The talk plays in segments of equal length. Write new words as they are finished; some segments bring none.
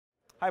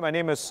Hi, my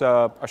name is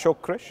Ashok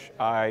Krish.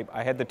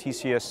 I head the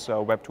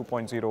TCS Web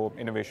 2.0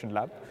 Innovation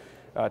Lab.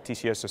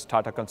 TCS is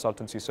Tata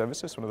Consultancy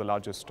Services, one of the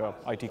largest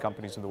IT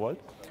companies in the world.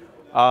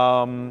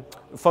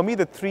 For me,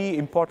 the three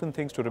important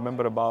things to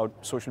remember about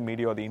social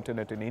media or the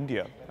internet in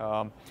India.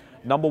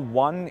 Number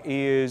one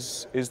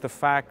is the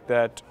fact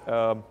that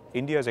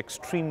India is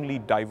extremely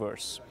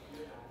diverse.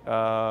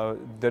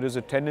 There is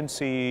a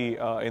tendency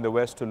in the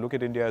West to look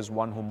at India as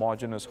one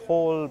homogeneous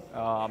whole,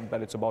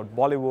 that it's about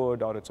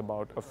Bollywood or it's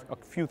about a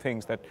few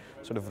things that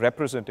sort of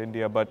represent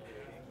India. But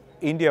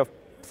India,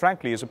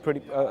 frankly, is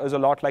a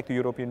lot like the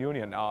European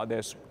Union.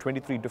 There's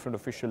 23 different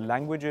official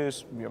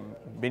languages.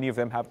 Many of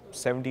them have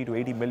 70 to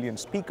 80 million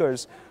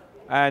speakers,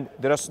 and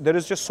there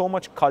is just so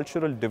much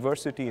cultural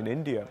diversity in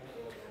India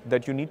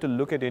that you need to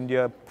look at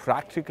India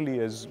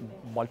practically as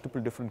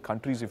multiple different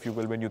countries, if you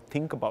will, when you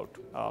think about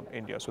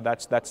India. So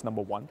that's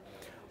number one.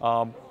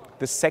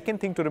 The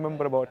second thing to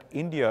remember about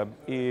India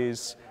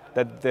is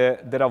that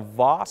there are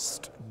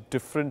vast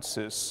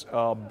differences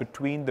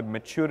between the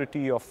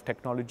maturity of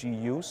technology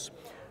use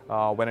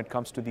when it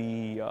comes to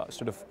the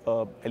sort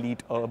of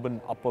elite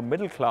urban upper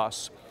middle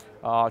class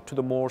to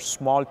the more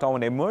small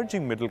town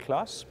emerging middle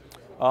class,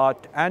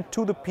 and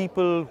to the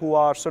people who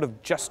are sort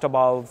of just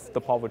above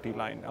the poverty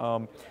line.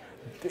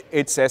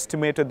 It's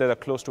estimated that there are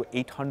close to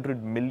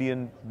 800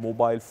 million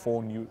mobile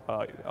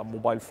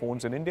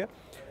phones in India.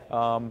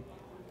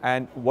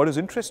 And what is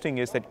interesting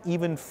is that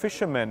even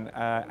fishermen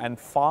and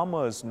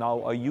farmers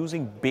now are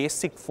using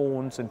basic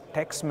phones and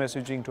text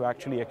messaging to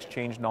actually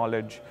exchange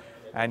knowledge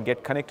and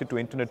get connected to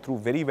internet through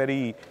very,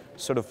 very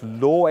sort of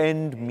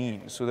low-end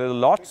means. So there's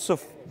lots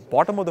of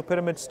bottom of the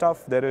pyramid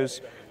stuff. There is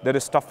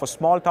stuff for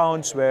small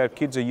towns where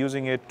kids are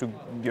using it to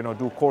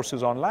do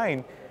courses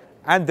online,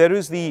 and there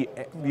is the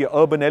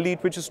urban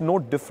elite, which is no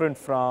different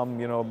from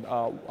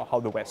how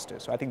the West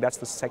is. So I think that's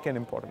the second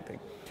important thing.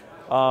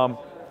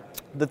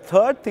 The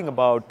third thing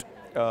about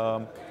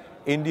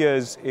India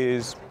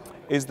is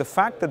the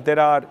fact that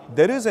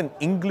there is an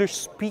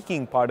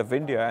English-speaking part of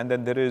India, and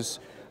then there is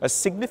a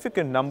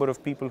significant number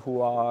of people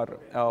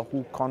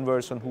who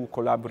converse and who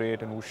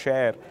collaborate and who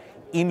share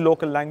in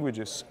local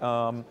languages.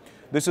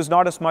 This is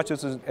not as much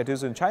as it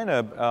is in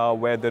China,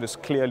 where there is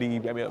clearly,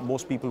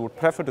 most people would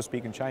prefer to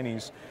speak in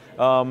Chinese.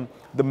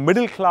 The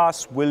middle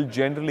class will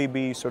generally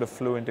be sort of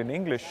fluent in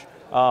English.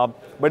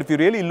 But if you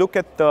really look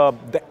at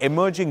the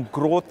emerging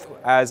growth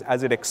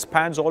as it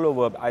expands all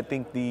over, I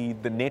think the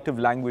native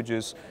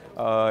languages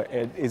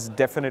is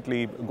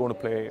definitely going to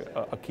play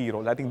a key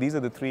role. I think these are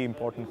the three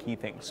important key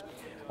things.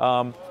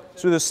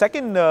 So the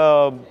second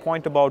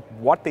point about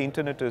what the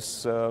internet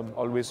has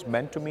always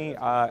meant to me,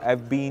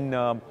 I've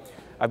been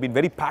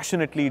very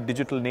passionately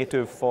digital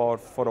native for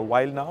a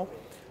while now,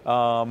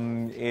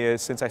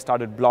 since I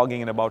started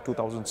blogging in about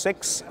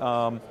 2006.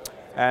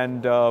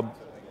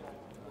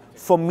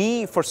 For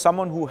me, for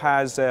someone who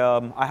has,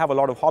 I have a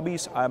lot of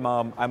hobbies. I'm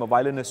a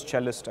violinist,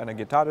 cellist, and a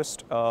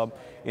guitarist,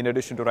 in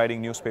addition to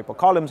writing newspaper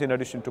columns, in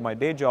addition to my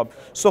day job.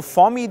 So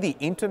for me, the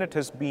internet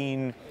has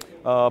been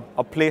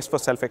a place for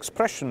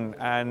self-expression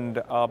and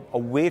a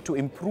way to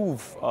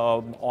improve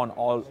on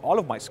all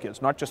of my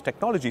skills, not just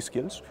technology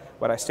skills,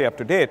 where I stay up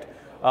to date,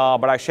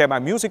 but I share my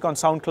music on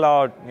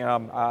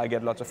SoundCloud. I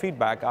get lots of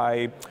feedback.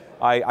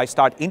 I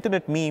start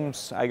internet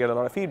memes, I get a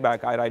lot of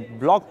feedback. I write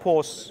blog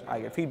posts,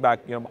 I get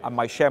feedback.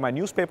 I share my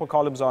newspaper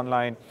columns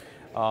online,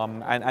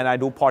 and I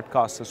do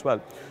podcasts as well.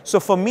 So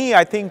for me,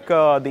 I think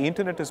the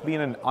internet has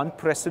been an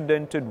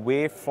unprecedented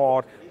way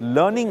for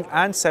learning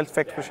and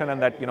self-expression,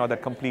 and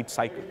that complete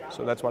cycle.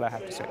 So that's what I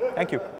have to say. Thank you.